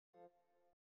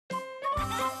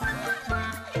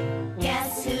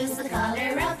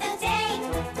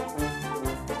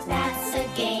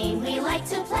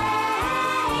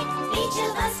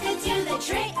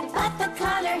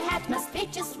color hat must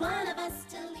pick just one of us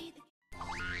to lead.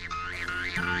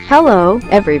 Hello,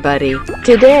 everybody.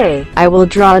 Today, I will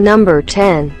draw number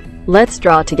 10. Let's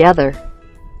draw together.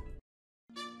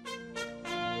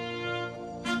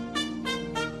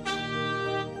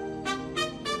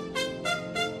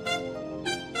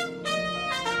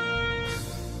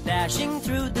 Dashing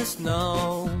through the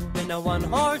snow in a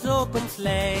one-horse open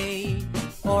sleigh,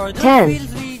 o'er the 10.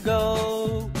 fields we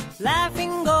go,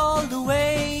 laughing all the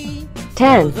way.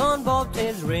 10. Bells on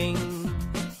bobtails ring,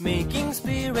 making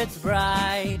spirits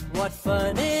bright. What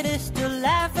fun it is to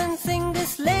laugh and sing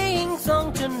this sleighing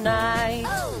song tonight.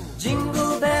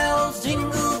 Jingle bells,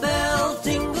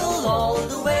 jingle all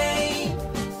the way.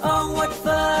 Oh, what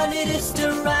fun it is to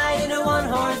ride in a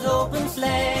one-horse open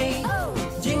sleigh.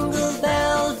 Jingle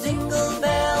bells,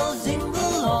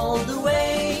 jingle all the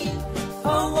way.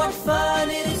 Oh, what fun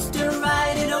it is to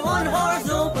ride in a one-horse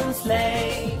open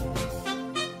sleigh.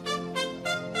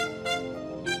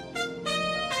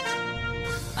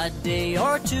 A day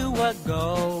or two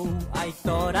ago, I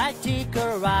thought I'd take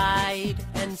a ride,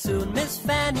 and soon Miss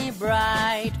Fanny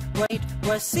Bright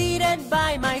was seated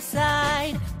by my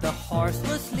side. The horse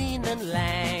was lean and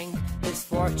lank, his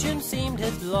fortune seemed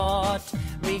his lot.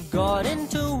 We got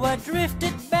into a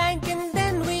drifted bank, and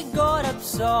then we got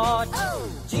upsot.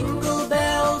 Jingle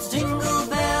bells,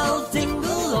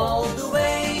 jingle all the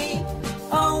way.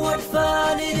 Oh, what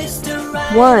fun it is to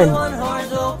ride in a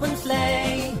one-horse open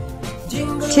sleigh.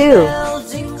 Jingle 2.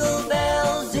 bells, jingle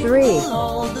 3.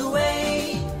 all the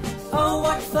way. Oh,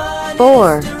 what fun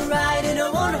 4. it is to ride in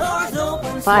a one-horse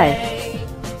open 5. sleigh.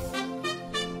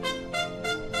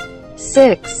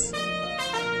 6.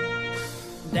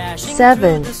 Dashing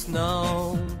 7. through the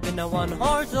snow in a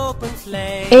one-horse open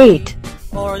sleigh. 8.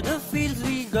 O'er the fields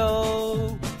we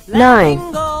go, 9.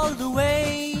 laughing all the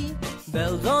way.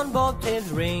 Bells on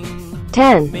bobtails ring,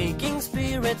 10. making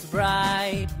spirits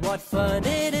bright. What fun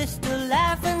it is to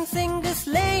laugh and sing this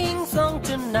sleighing song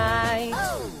tonight.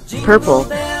 Jingle Purple.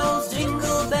 bells,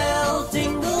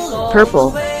 jingle all Purple.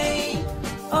 the way.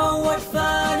 Oh, what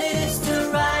fun it is to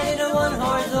ride in a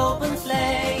one-horse open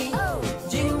sleigh.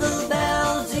 Jingle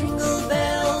bells,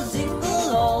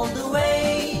 jingle all the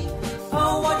way.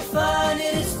 Oh, what fun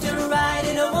it is to ride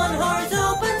in a one-horse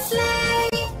open sleigh.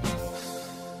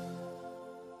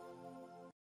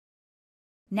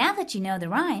 Now that you know the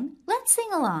rhyme, let's sing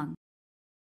along.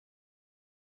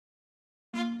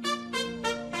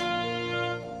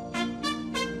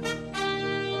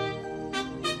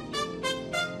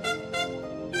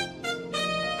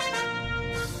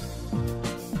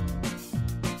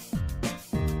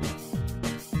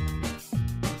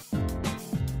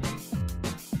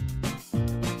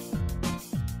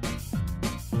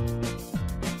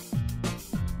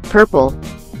 Purple.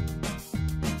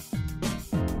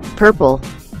 Purple.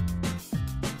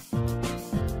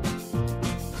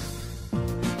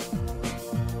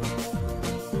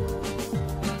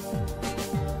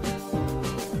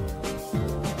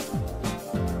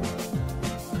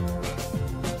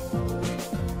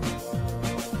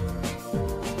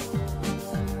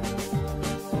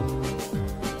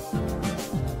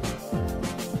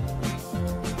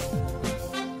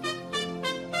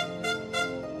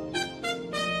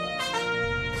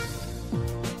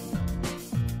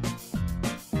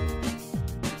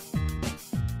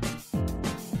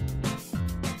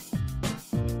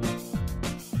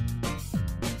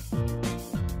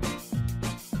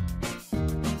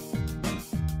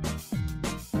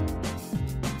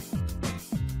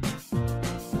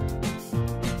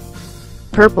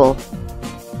 Purple.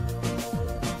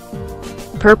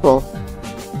 Purple.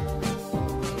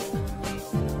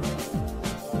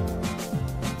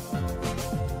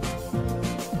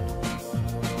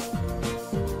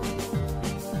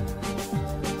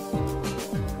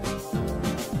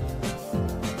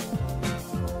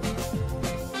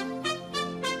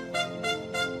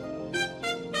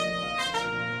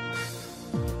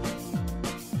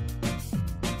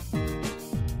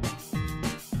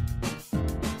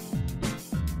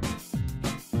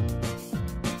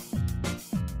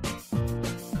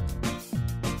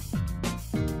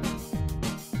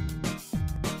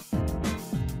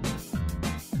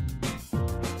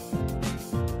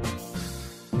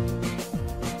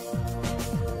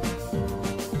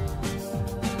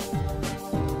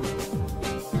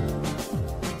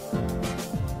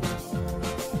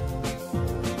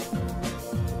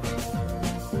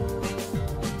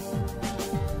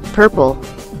 Purple.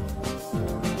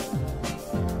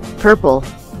 Purple.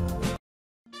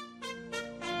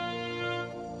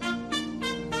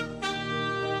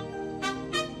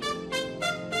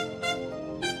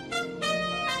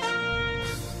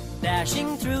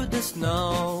 Dashing through the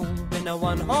snow in a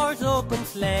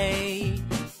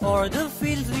o'er the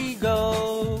fields we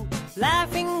go,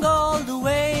 laughing all the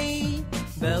way.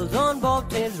 Bells on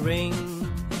bobtails ring,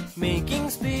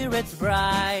 making spirits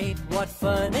bright. What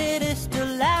fun it is to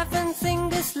laugh and sing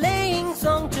this sleighing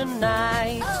song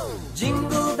tonight.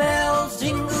 Jingle bells,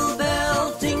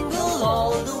 jingle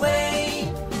all the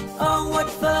way. Oh, what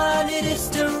fun it is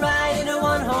to ride in a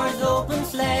one-horse open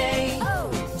sleigh.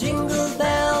 Jingle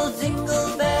bells, jingle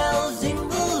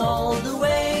all the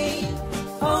way.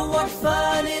 Oh, what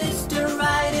fun it is to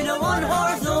ride in a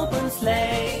one-horse open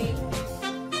sleigh.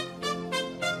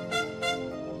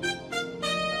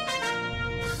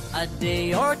 A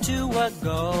day or two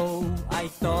ago, I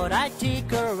thought I'd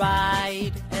take a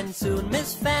ride, and soon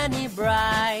Miss Fanny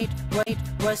Bright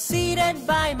was seated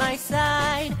by my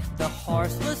side. The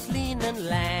horse was lean and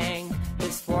lank,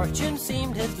 misfortune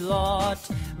seemed his lot.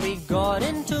 We got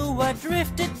into a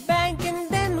drifted bank, and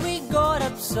then we got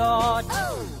upsot.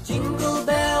 Jingle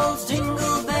bells,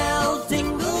 jingle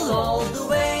all the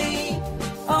way.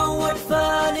 Oh, what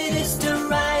fun it is to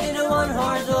ride in a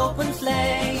one-horse open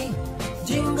sleigh.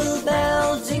 Jingle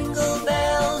bells,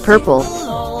 purple, jingle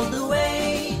all the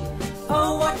way.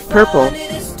 Oh, what purple, fun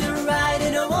it is to ride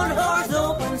in a one-horse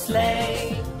open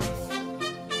sleigh.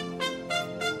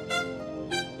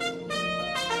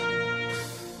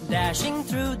 Dashing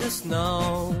through the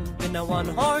snow in a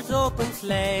one-horse open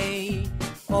sleigh,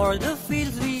 o'er the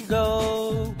fields we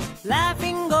go,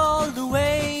 laughing all the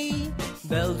way.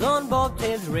 Bells on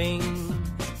bobtails ring,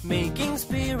 making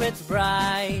spirits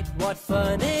bright. What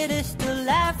fun it is to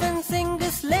laugh and sing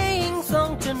this sleighing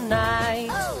song tonight.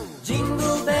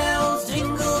 Jingle bells,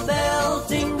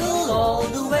 jingle all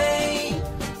the way.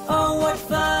 Oh, what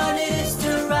fun it is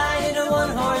to ride in a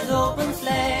one-horse open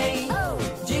sleigh.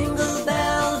 Jingle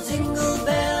bells,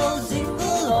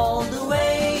 jingle all the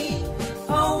way.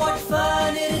 Oh, what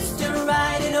fun it is to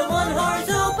ride in a one-horse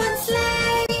open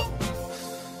sleigh.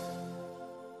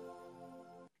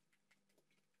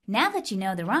 Now that you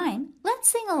know the rhyme, let's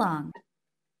sing along.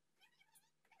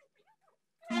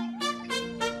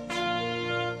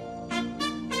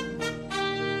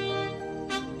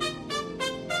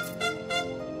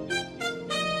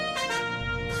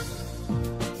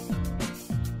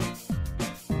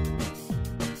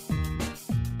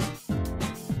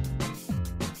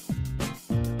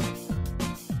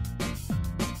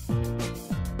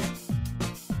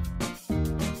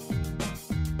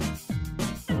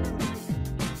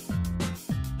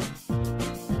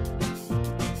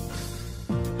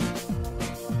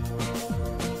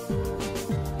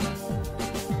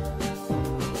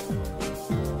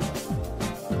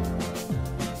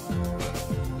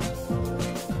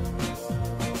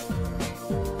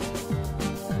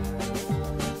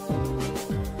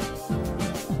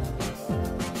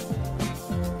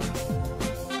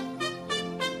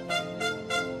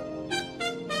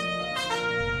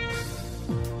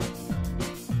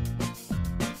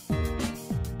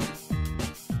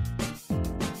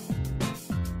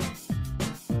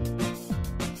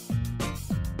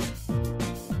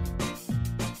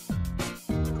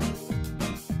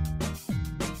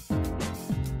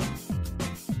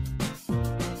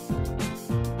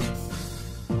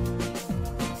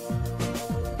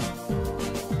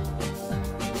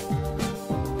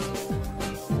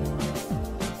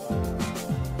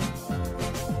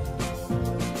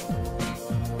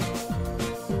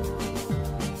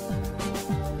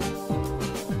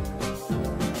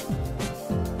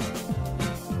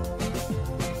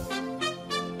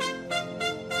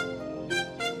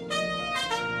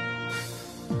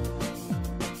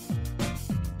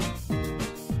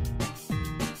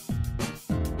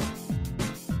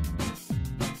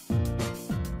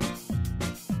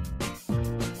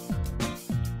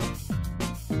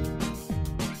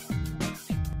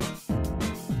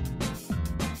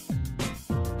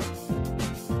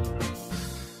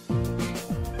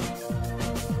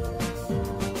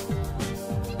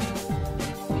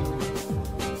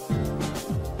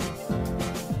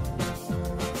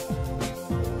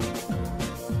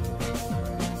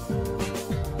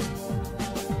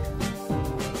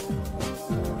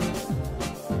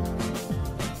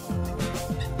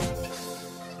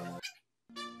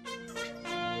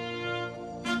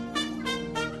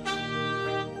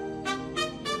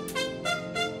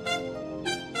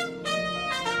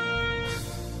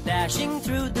 Dashing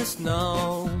through the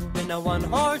snow in a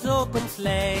one-horse open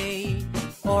sleigh,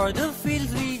 o'er the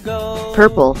fields we go,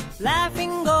 purple,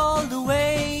 laughing all the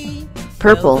way.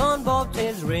 purple, Bells on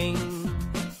bobtails ring,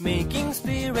 making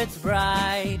spirits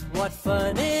bright. What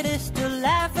fun it is to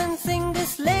laugh and sing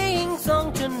this sleighing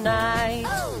song tonight.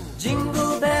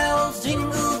 Jingle bells,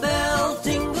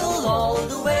 jingle all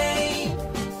the way.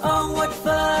 Oh, what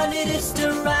fun it is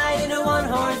to ride in a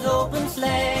one-horse open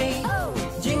sleigh.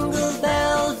 Jingle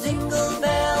bells,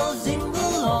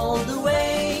 jingle all the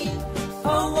way.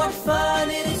 Oh, what fun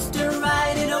it is to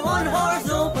ride in a one-horse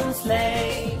open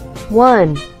sleigh.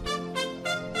 1,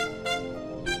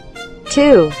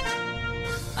 2,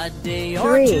 A day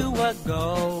or 3, two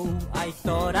ago, I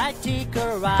thought I'd take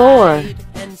a ride. 4,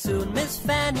 And soon Miss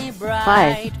Fanny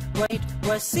Bright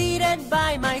was seated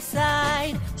by my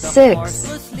side. The 6, horse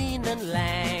was lean and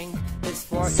lank. His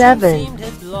fortune 7, seemed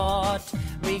his lot.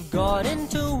 We got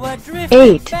into a drifting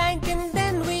 8, bank and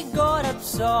then we got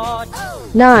upsot.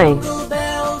 9, Jingle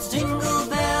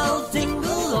bells,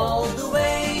 jingle all the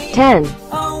way. 10.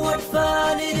 Oh, what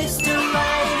fun it is to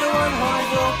ride in a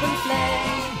one-horse open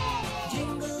sleigh.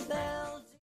 Jingle bells.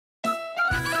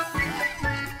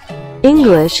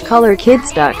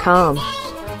 EnglishColorKids.com